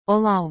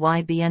Hola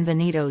y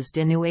bienvenidos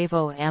de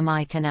nuevo a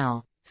mi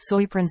canal,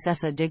 soy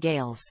Princesa de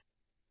Gales.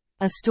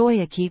 Estoy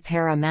aquí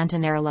para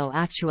mantenerlo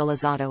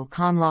actualizado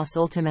con las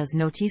últimas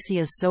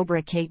noticias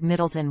sobre Kate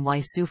Middleton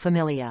y su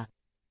familia.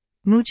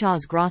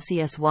 Muchas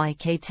gracias y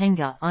que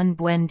tenga un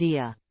buen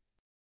día.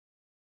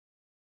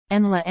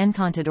 En la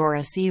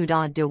encantadora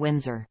ciudad de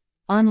Windsor,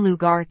 un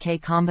lugar que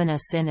combina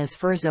sin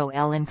esfuerzo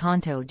el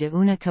encanto de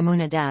una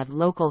comunidad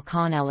local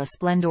con el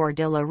esplendor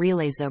de la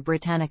realeza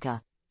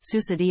británica,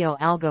 sucedió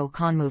algo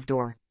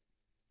conmovedor.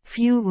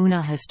 Fue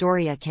una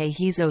historia que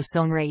hizo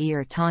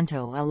sonreír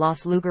tanto a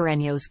los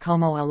lugareños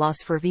como a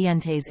los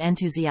fervientes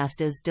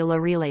entusiastas de la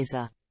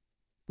realeza.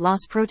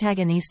 Los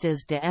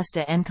protagonistas de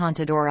esta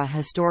encantadora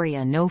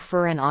historia no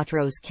fueron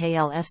otros que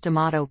el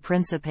estimado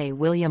príncipe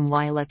William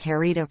y la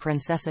querida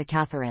princesa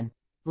Catherine,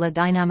 la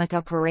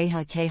dinámica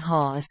pareja que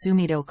ha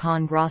asumido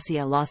con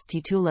gracia los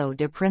títulos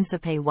de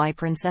príncipe y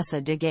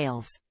princesa de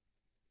Gales.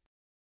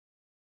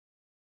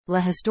 La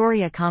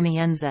historia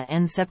comienza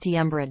en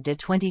septiembre de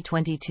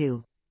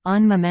 2022,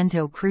 un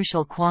momento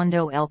crucial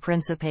cuando el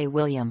príncipe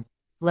William,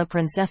 la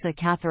princesa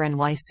Catherine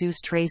y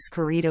sus tres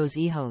queridos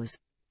hijos,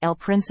 el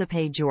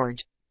príncipe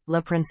George,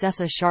 la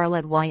princesa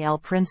Charlotte y el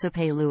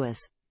príncipe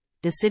Louis,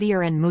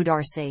 decidieron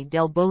mudarse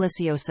del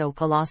bullicioso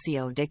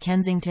palacio de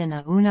Kensington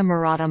a una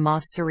morada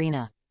más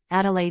serena,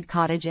 Adelaide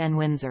Cottage en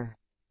Windsor.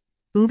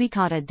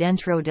 Ubicada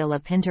dentro de la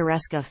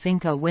pintoresca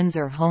finca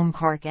Windsor Home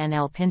Park en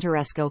el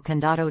pintoresco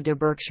condado de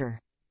Berkshire.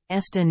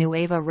 Esta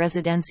nueva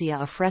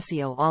residencia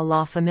ofreció a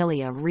la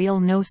familia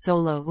real no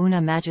solo una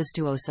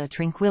majestuosa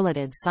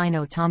tranquilidad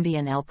sino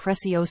también el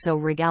precioso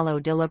regalo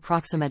de la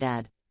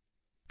proximidad.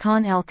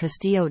 Con el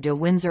castillo de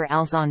Windsor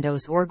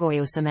alzándoose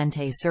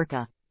orgullosamente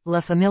cerca, la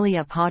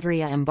familia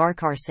podría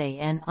embarcarse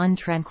en un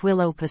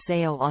tranquilo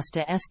paseo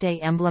hasta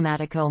este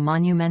emblemático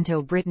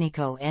monumento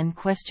británico en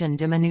cuestión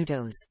de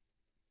minutos.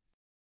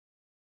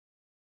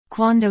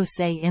 Cuando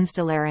se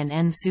instalaron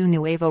en su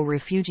nuevo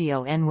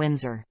refugio en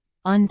Windsor,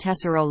 un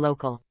tesoro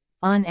local,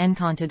 un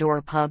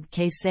encantador pub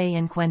que se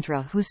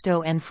encuentra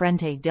justo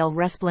enfrente del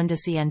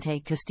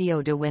resplandeciente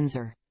castillo de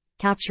Windsor,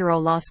 capturó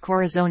los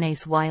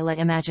corazones y la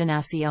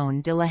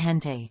imaginación de la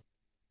gente.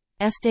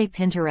 Este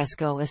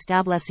pintoresco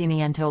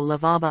establecimiento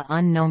llevaba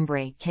un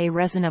nombre que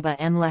resonaba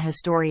en la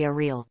historia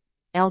real,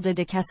 el de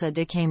Duquesa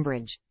de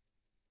Cambridge.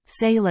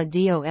 Se le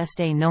dio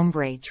este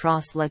nombre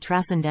tras la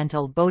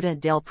trascendental boda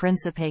del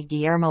príncipe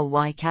Guillermo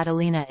y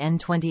Catalina en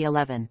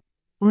 2011.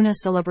 Una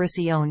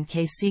celebración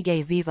que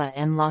sigue viva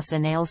en los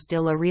anales de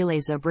la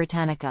realeza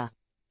británica.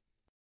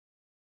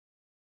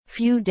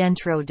 Fue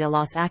dentro de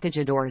los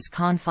acogedores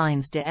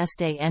confines de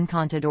este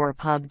encantador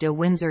pub de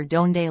Windsor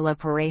donde la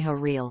pareja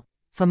real,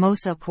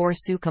 famosa por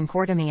su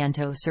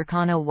comportamiento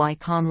cercano y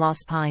con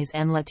los pies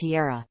en la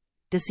tierra,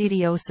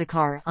 decidió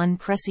sacar un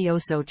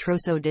precioso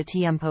trozo de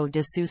tiempo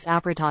de sus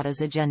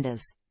apretadas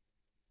agendas.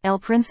 El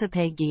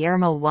príncipe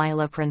Guillermo y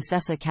la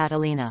princesa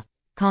Catalina,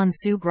 con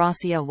su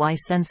gracia y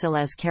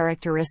sencillez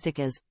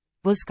características,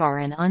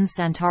 buscaron un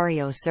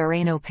santuario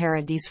sereno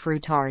para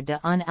disfrutar de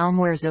un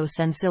almuerzo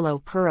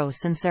sencillo pero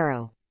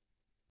sincero.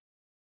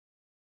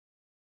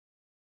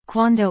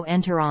 Cuando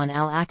entraron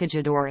al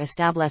acogedor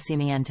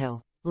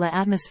establecimiento, la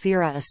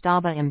atmósfera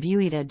estaba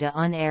imbuida de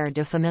un air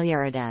de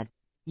familiaridad,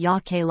 ya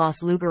que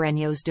los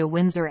lugareños de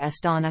Windsor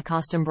están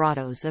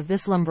acostumbrados a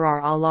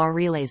vislumbrar a la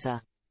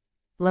realeza.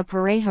 La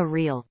pareja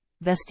real,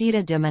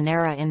 vestida de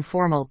manera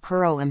informal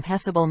pero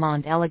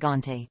impecablemente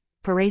elegante,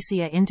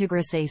 parecía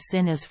integrarse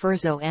sin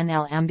esfuerzo en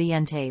el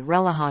ambiente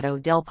relajado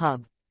del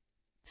pub.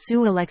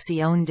 Su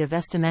elección de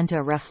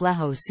vestimenta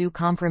reflejó su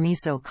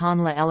compromiso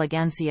con la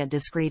elegancia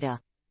discreta,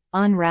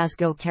 un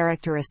rasgo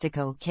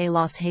característico que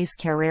los hace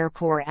querer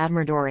por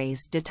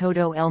admiradores de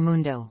todo el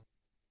mundo.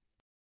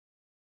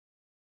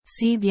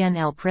 Si bien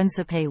el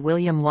príncipe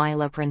William y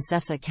la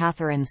princesa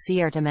Catherine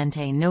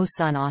ciertamente no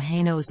son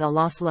ajenos a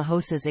las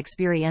lujosas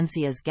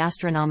experiencias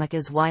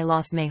gastronómicas y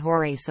las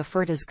mejores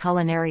ofertas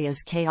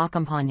culinarias que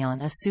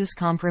acompañan a sus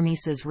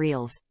compromisos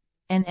reales,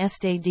 en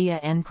este día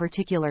en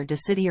particular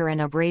decidieron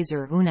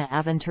abrazar una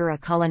aventura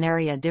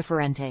culinaria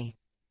diferente.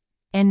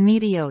 En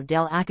medio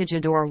del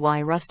acogedor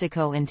y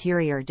rústico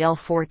interior del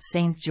Fort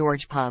St.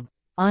 George Pub,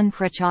 un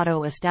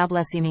preciado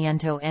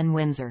establecimiento en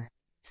Windsor,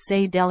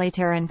 se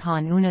deleitaron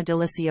con una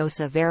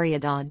deliciosa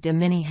variedad de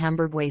mini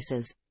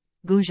hamburguesas,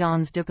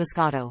 goujones de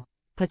pescado,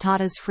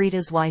 patatas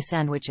fritas y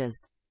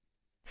sándwiches.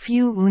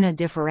 Fue una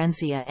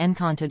diferencia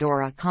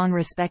encantadora con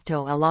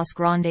respecto a los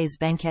grandes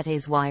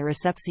banquetes y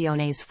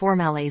recepciones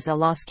formales a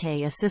los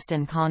que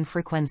asisten con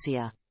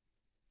frecuencia.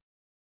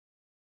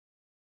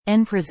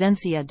 En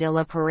presencia de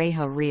la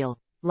pareja real,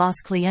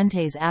 los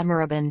clientes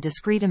admiraban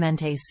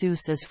discretamente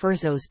sus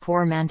esfuerzos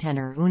por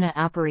mantener una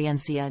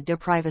apariencia de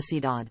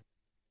privacidad.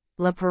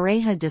 La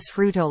pareja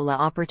disfrutó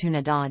la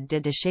oportunidad de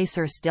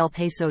deshacerse del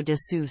peso de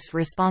sus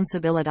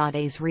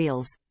responsabilidades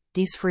reales,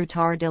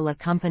 disfrutar de la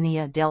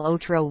compañía del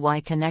otro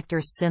y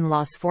conectarse sin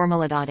las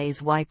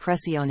formalidades y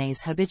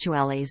presiones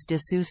habituales de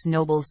sus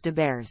nobles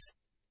deberes.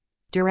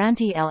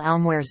 Durante el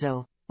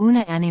almuerzo,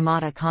 Una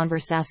animada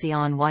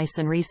conversación y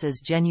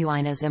sonrisas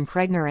genuinas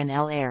impregnaron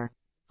el aire.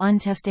 Un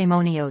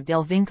testimonio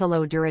del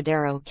vínculo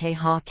duradero que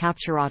ha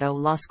capturado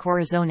los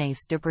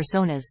corazones de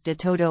personas de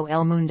todo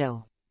el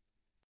mundo.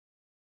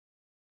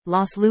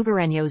 Los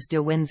lugareños de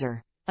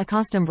Windsor,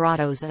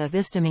 acostumbrados a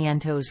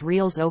avistamientos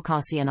reales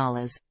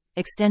ocasionales,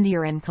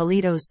 extendieron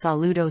cálidos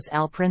saludos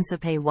al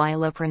príncipe y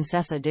la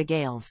princesa de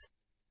Gales.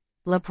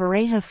 La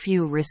pareja fue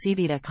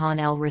recibida con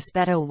el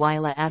respeto y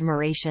la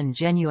admiración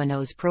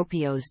genuinos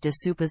propios de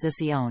su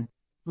posición,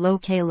 lo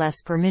que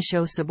les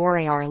permitió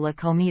saborear la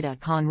comida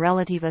con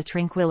relativa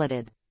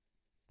tranquilidad.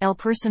 El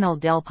personal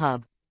del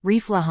pub,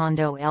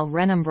 reflejando el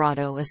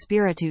renombrado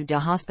espíritu de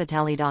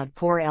hospitalidad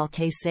por el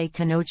que se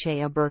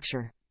conoce a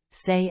Berkshire,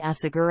 se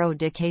aseguró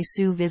de que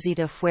su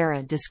visita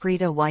fuera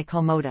discreta y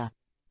cómoda,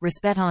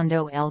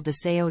 respetando el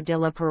deseo de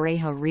la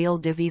pareja real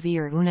de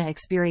vivir una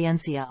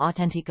experiencia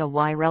auténtica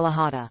y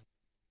relajada.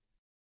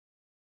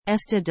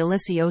 Esta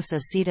deliciosa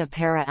cita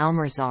para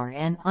almorzar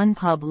en un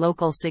pub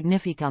local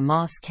significa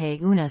más que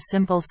una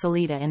simple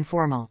salida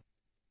informal.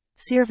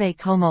 Sirve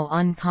como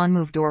un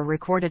conmovedor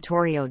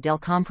recordatorio del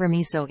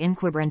compromiso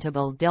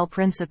inquebrantable del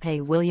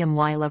príncipe William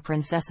y la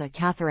princesa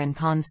Catherine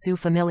con su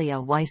familia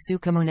y su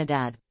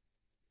comunidad.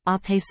 A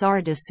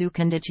pesar de su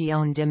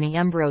condición de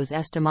miembros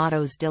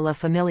estimados de la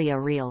familia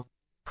real,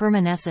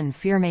 permanecen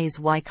firmes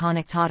y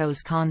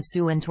conectados con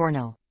su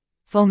entorno,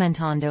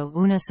 fomentando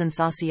una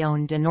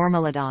sensación de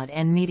normalidad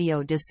en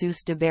medio de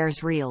sus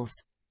deberes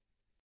reales.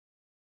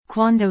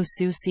 Cuando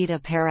su cita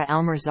para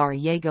almorzar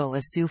llegó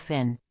a su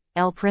fin,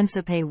 el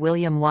príncipe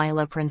William y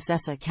la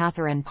princesa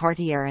Catherine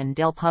partieron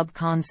del pub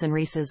con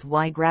sonrisas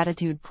y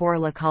gratitud por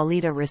la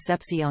cálida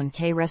recepción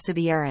que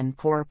recibieron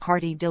por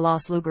parte de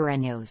los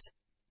lugareños.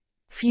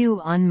 Fue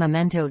un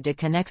momento de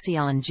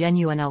conexión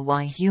genuina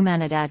y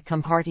humanidad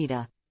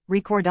compartida,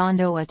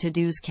 recordando a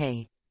todos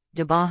que,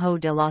 debajo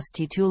de los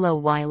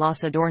títulos y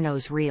los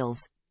adornos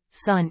reales,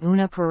 son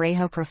una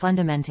pareja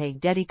profundamente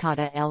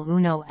dedicada el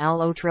uno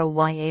al otro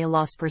y a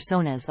las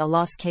personas a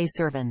los que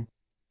sirven.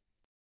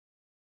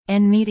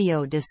 En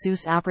medio de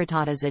sus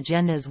apretadas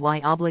agendas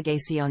y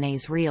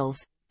obligaciones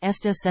reales,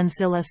 esta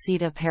sencilla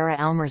cita para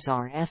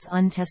almorzar es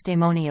un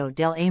testimonio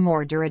del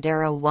amor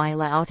duradero y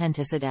la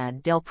autenticidad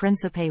del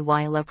príncipe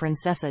y la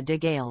princesa de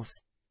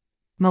Gales.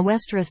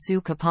 Muestra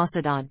su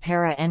capacidad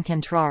para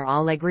encontrar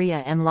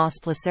alegría en los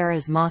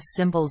placeres más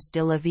simples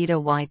de la vida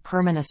y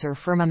permanecer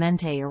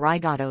firmemente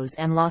arraigados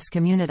en las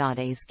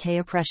comunidades que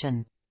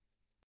aprecian.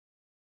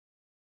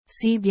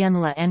 Si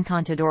bien la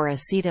encantadora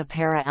cita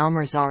para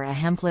almorzar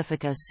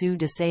ejemplifica su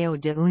deseo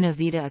de una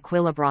vida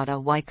equilibrada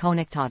y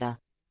conectada,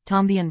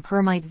 también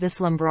permite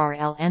vislumbrar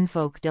el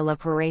enfoque de la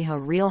pareja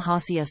real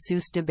hacia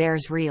sus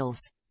deberes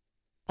reales.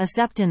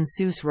 Aceptan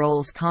sus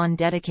roles con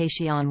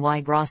dedicación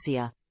y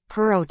gracia,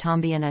 pero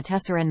también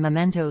atesoran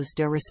momentos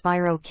de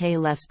respiro que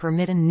les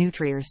permiten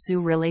nutrir su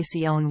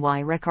relación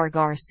y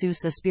recargar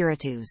sus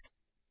espíritus.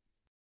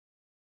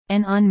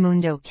 En un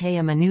mundo que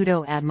a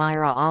menudo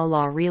admira a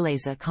la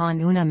realeza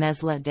con una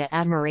mezcla de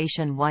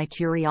admiración y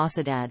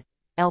curiosidad,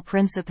 el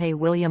príncipe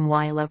William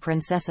y la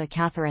princesa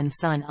Catherine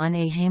son un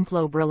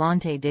ejemplo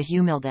brillante de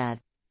humildad,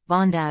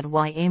 bondad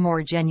y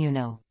amor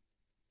genuino.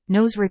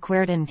 Nos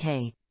recuerdan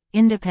que,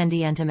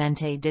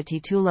 independientemente de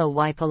título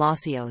y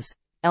palacios,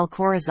 el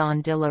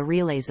corazón de la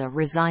realeza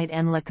reside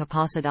en la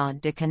capacidad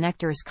de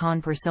conectarse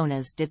con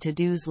personas de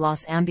todos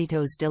los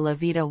ámbitos de la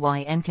vida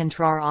y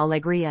encontrar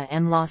alegría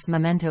en los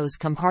momentos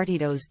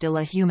compartidos de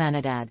la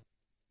humanidad.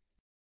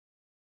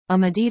 A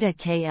medida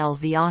que el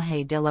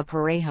viaje de la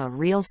pareja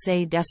real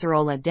se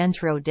desarrolla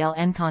dentro del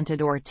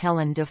encantador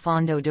telón de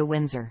fondo de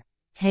Windsor,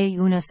 hay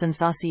una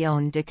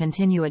sensación de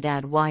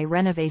continuidad y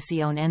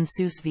renovación en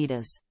sus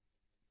vidas.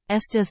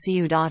 Esta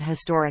ciudad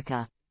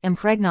histórica,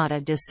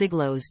 impregnada de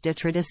siglos de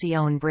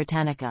tradición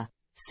británica,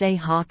 se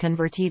ha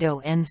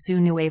convertido en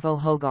su nuevo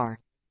hogar,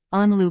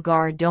 un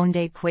lugar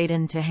donde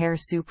pueden tejer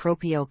su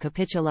propio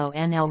capítulo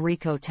en el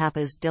rico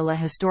tapas de la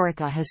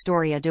histórica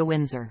historia de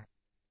Windsor.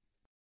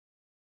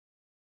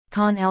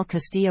 Con el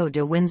castillo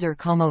de Windsor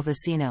como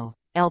vecino,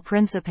 el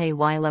príncipe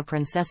y la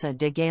princesa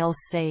de Gales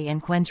se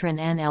encuentran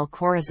en el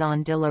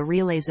corazón de la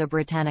realeza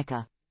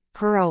británica,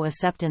 pero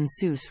aceptan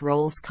sus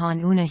roles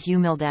con una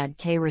humildad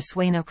que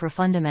resuena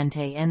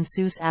profundamente en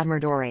sus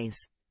admiradores.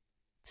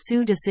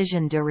 Su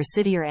decisión de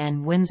residir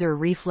en Windsor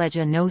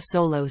refleja no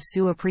solo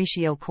su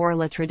aprecio por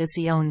la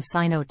tradición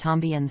sino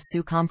también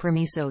su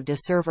compromiso de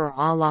servir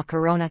a la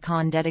corona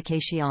con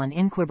dedicación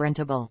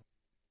inquebrantable.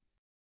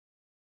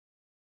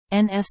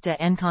 En esta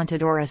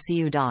encantadora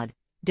ciudad,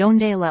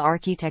 donde la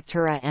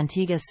arquitectura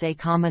antigua se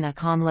combina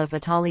con la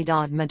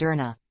vitalidad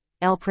moderna,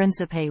 el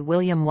príncipe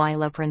William y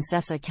la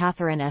princesa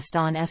Catherine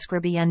están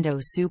escribiendo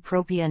su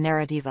propia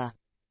narrativa.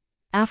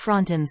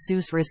 Afrontan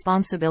sus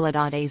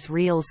responsabilidades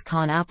reales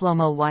con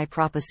aplomo y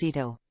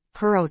propósito,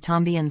 pero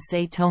también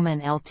se toman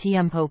el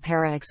tiempo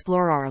para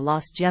explorar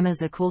las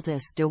gemas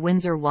ocultas de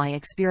Windsor y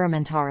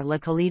experimentar la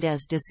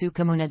calidez de su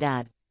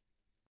comunidad.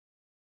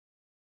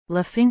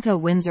 La finca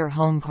Windsor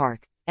Home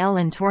Park, el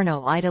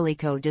entorno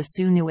idílico de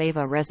su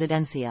nueva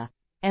residencia,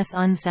 Es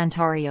un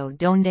santuario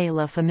donde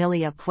la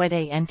familia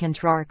puede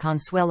encontrar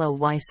consuelo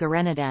y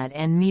serenidad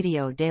en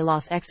medio de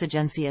las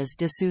exigencias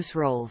de sus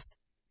roles.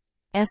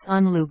 Es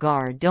un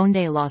lugar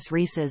donde las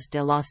risas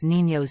de los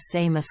niños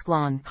se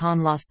mezclan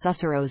con los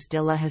susurros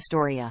de la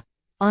historia.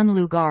 Un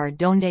lugar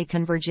donde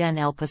convergen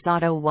el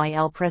pasado y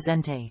el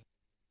presente.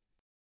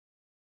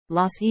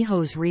 Los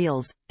hijos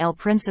reales, el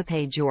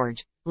príncipe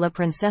George, la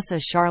princesa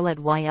Charlotte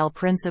y el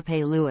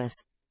príncipe Louis,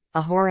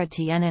 ahora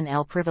tienen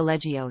el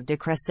privilegio de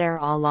crecer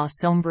a la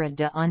sombra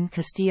de un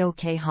castillo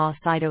que ha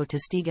sido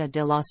testigo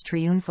de los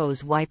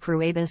triunfos y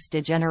pruebas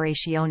de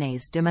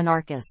generaciones de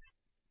monarcas.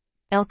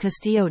 El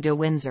castillo de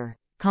Windsor,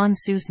 con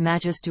sus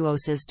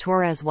majestuosas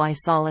torres y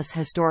salas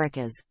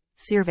históricas,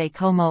 sirve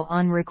como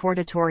un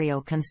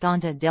recordatorio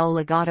constante del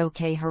legado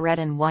que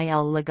heredan y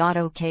el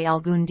legado que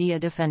algún día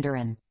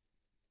defenderán.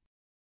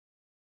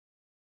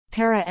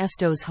 Para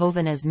estos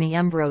jóvenes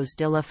miembros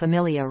de la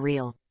familia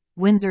real,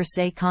 Windsor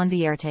se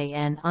convierte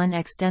en un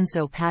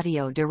extenso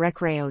patio de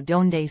recreo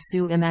donde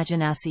su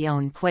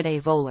imaginación puede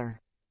volar.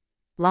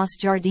 Los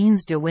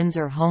jardines de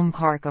Windsor Home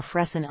Park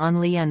ofrecen un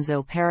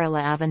lienzo para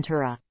la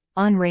aventura,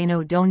 un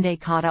reino donde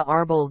cada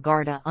árbol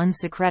guarda un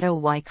secreto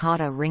y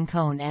cada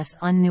rincón es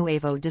un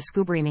nuevo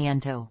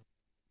descubrimiento.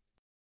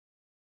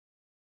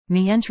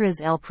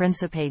 Mientras el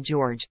príncipe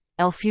George,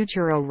 el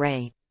futuro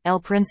rey, el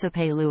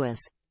príncipe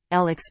Louis,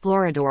 el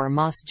explorador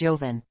más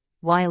joven,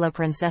 y la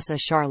princesa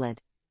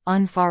Charlotte,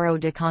 un faro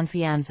de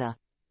confianza,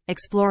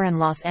 exploran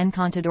los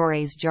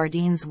encantadores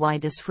jardines y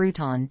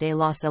disfrutan de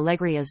las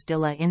alegrías de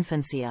la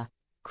infancia,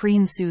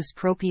 crean sus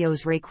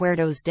propios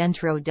recuerdos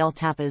dentro del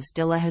tapas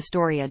de la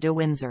historia de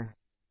Windsor.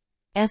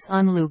 Es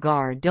un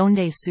lugar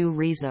donde su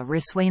risa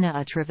resuena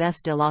a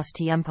través de los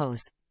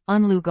tiempos,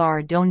 un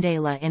lugar donde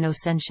la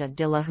inocencia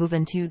de la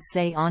juventud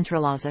se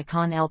entrelaza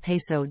con el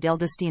peso del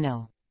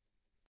destino.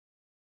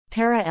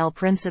 Para el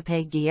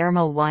príncipe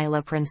Guillermo y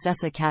la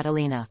princesa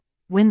Catalina,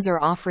 Windsor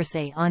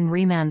ofrece un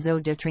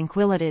remanso de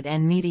tranquilidad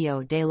en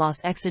medio de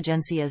las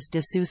exigencias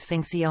de sus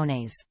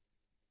funciones.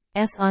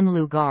 Es un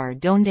lugar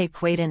donde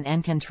pueden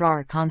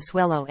encontrar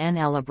consuelo en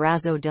el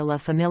abrazo de la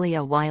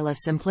familia y la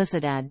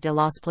simplicidad de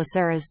los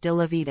placeres de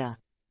la vida.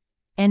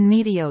 En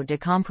medio de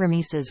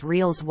compromisos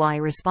reales y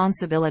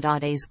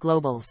responsabilidades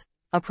globales,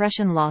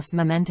 aprecian los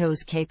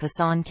momentos que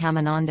pasan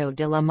caminando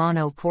de la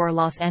mano por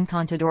los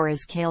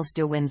encantadores calles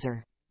de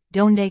Windsor,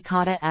 donde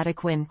cada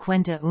adoquín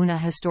cuenta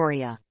una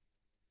historia.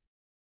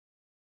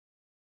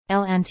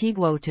 El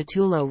antiguo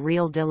título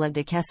real de la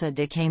Duquesa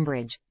de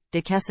Cambridge,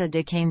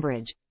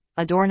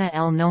 adorna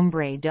el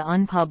nombre de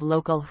un pub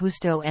local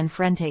justo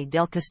enfrente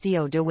del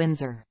castillo de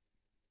Windsor.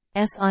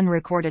 Es un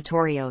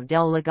recordatorio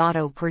del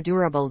legado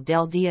perdurable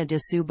del día de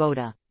su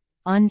boda,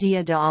 un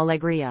día de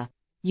alegría,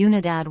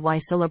 unidad y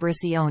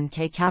celebración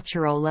que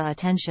capturó la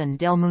atención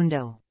del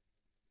mundo.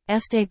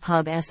 Este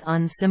pub es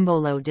un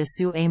símbolo de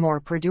su amor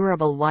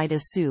perdurable y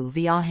de su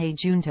viaje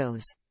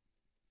juntos.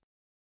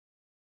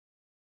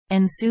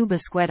 En su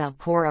búsqueda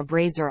por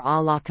abrazar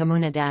a la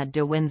comunidad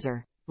de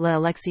Windsor, la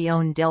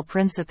elección del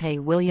príncipe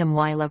William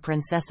y la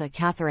princesa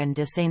Catherine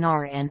de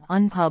cenar en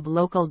un pub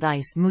local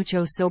dice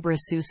mucho sobre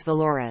sus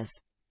valores.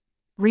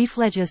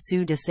 Refleja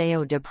su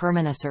deseo de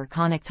permanecer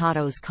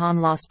conectados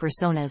con las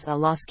personas a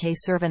las que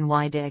sirven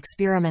y de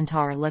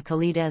experimentar la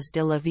calidez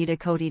de la vida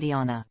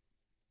cotidiana.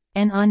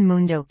 En un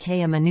mundo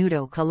que a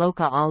menudo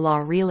coloca a la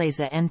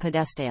realeza en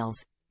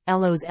pedestales,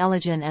 ellos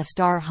eligen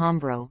estar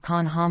hombro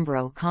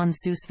con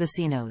sus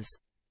vecinos.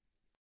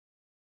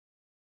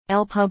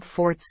 El pub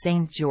Fort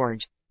St.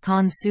 George,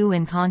 con su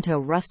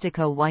encanto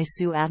rústico y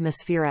su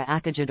atmósfera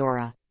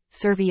acogedora,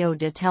 sirvió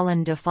de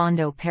telón de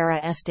fondo para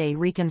este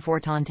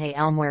reconfortante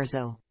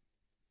almuerzo.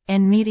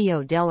 En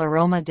medio del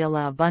aroma de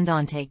la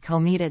abundante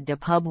comida de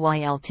pub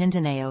y el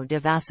tintineo de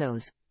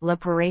vasos, la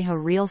pareja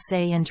real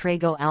se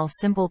entregó al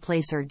simple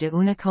placer de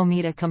una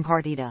comida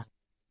compartida.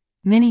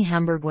 Mini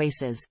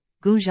hamburguesas,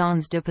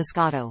 goujones de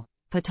pescado,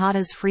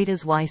 patatas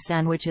fritas y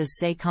sándwiches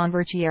se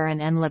convirtieron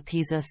en la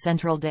pieza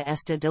central de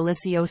esta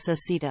deliciosa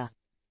cita.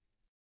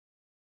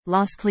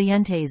 Los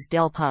clientes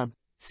del pub,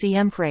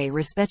 siempre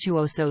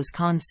respetuosos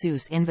con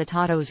sus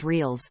invitados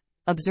reales,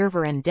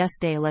 observaron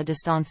desde la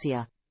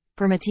distancia,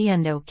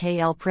 permitiendo que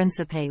el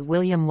príncipe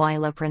William y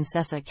la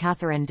princesa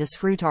Catherine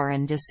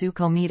disfrutaran de su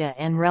comida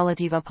en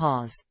relativa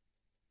paz.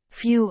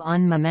 Fue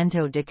un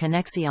momento de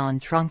conexión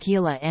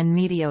tranquila en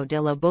medio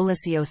de la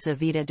bulliciosa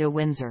vida de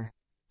Windsor.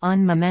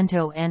 Un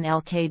momento en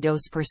el que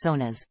dos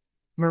personas,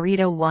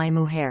 marido y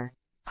mujer,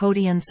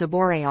 podían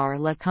saborear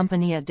la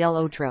compañía del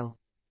otro.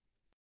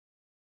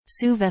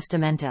 Su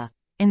vestimenta,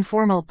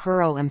 informal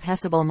pero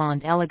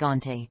impecablemente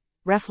elegante,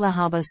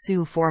 reflejaba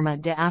su forma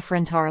de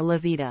afrontar la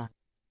vida.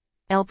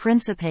 El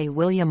príncipe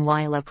William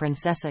y la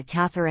princesa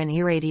Catherine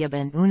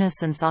irradiaban una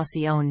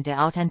sensación de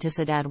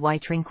autenticidad y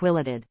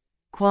tranquilidad,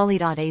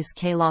 cualidades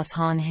que los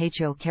han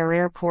hecho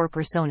querer por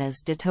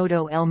personas de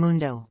todo el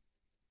mundo.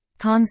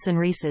 Con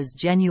sonrisas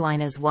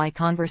genuinas y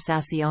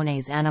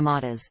conversaciones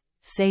animadas,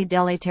 se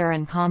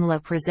deleitaron con la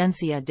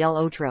presencia del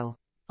otro,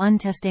 un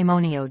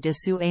testimonio de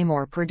su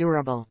amor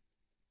perdurable.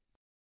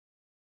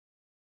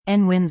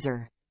 En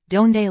Windsor.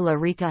 Donde la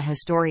rica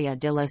historia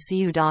de la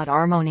ciudad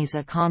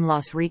armoniza con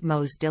los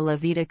ritmos de la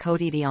vida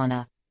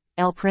cotidiana.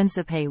 El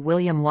príncipe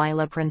William y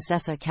la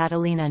princesa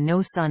Catalina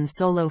no son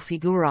solo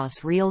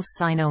figuras reales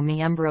sino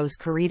miembros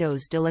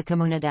queridos de la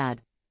comunidad.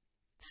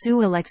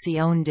 Su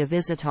elección de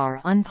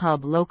visitar un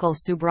pub local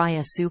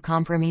subraya su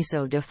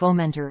compromiso de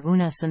fomentar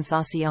una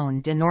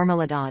sensación de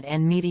normalidad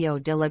en medio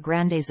de la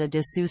grandeza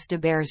de sus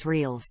deberes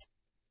reales.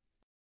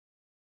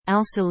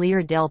 Al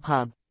salir del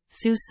pub,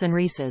 sus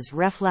sonrisas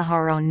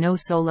reflejaron no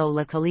solo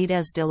la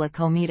calidez de la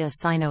comida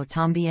sino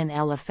también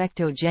el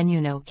afecto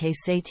genuino que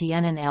se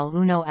tienen el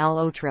uno al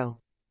otro.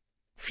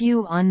 Fue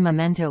un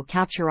momento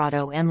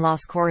capturado en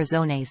los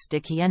corazones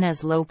de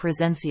quienes lo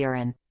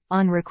presenciaron,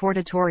 un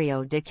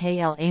recordatorio de que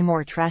el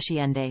amor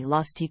trasciende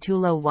los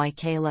títulos y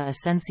que la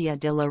esencia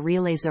de la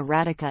realeza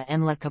radica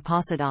en la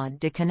capacidad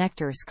de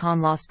conectarse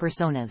con las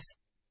personas.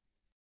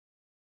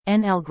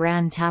 En el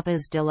gran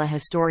tapas de la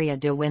historia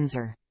de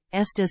Windsor.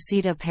 Esta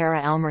cita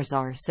para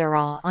almorzar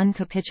será un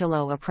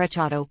capítulo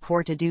apreciado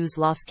por todos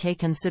los que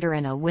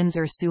consideran a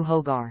Windsor su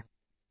hogar.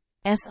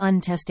 Es un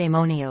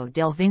testimonio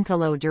del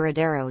vínculo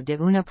duradero de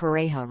una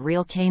pareja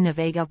real que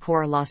navega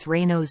por los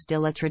reinos de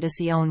la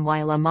tradición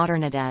y la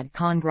modernidad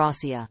con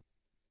gracia.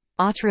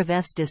 A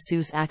través de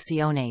sus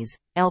acciones,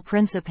 el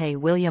príncipe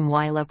William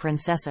y la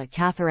princesa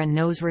Catherine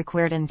nos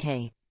recuerdan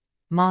que,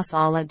 más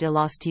allá de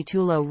los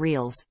títulos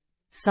reales,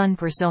 son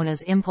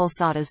personas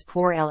impulsadas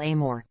por el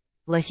amor,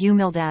 la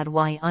humildad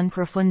y un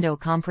profundo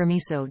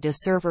compromiso de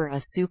servir a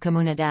su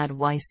comunidad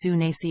y su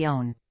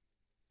nación.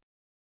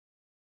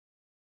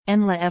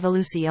 En la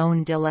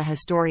evolución de la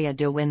historia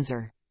de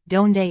Windsor,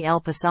 donde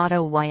el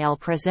pasado y el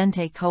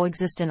presente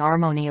coexisten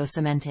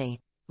armoniosamente,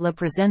 la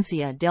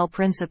presencia del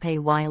príncipe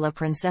y la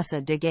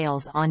princesa de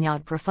Gales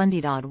añade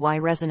profundidad y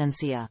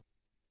resonancia.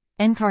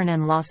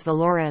 Encarnan los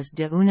valores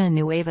de una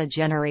nueva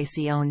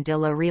generación de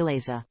la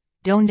realeza,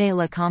 donde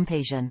la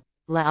compasión,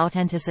 la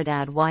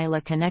autenticidad y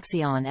la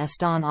conexión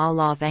están a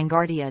la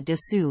vanguardia de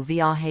su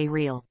viaje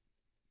real.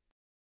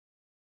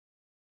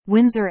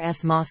 Windsor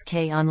es más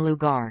que un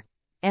lugar.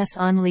 Es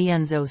un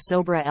lienzo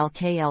sobre el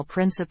que el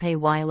príncipe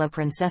y la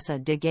princesa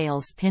de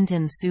Gales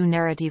pintan su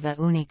narrativa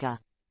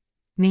única.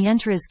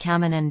 Mientras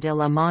caminan de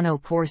la mano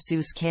por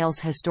sus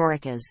calles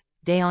históricas,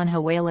 dan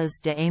huellas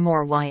de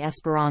amor y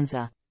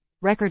esperanza,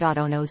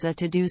 recordándonos a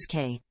todos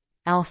que,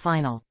 al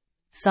final,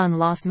 son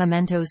los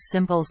momentos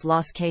simples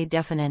los que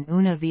definen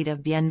una vida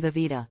bien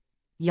vivida.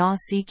 Ya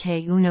sea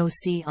que uno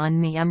sea un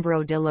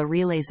miembro de la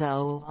realeza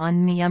o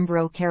un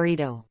miembro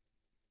querido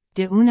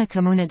de una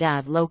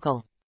comunidad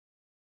local.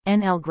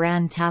 En el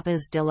gran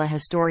tapas de la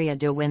historia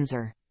de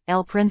Windsor,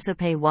 el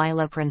príncipe y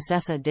la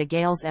princesa de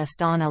Gales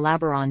están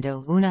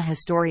elaborando una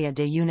historia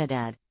de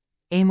unidad,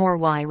 amor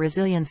y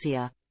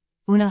resiliencia,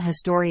 una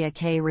historia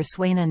que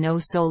resuena no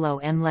solo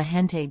en la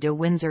gente de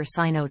Windsor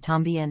sino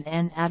también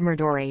en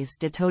admiradores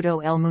de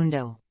todo el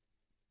mundo.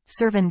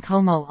 Sirven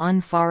como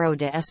un faro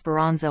de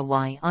esperanza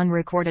y un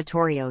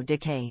recordatorio de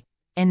que,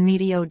 en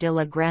medio de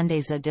la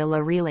grandeza de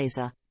la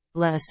realeza,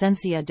 la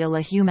esencia de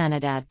la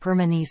humanidad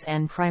permanece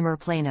en primer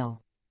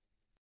plano.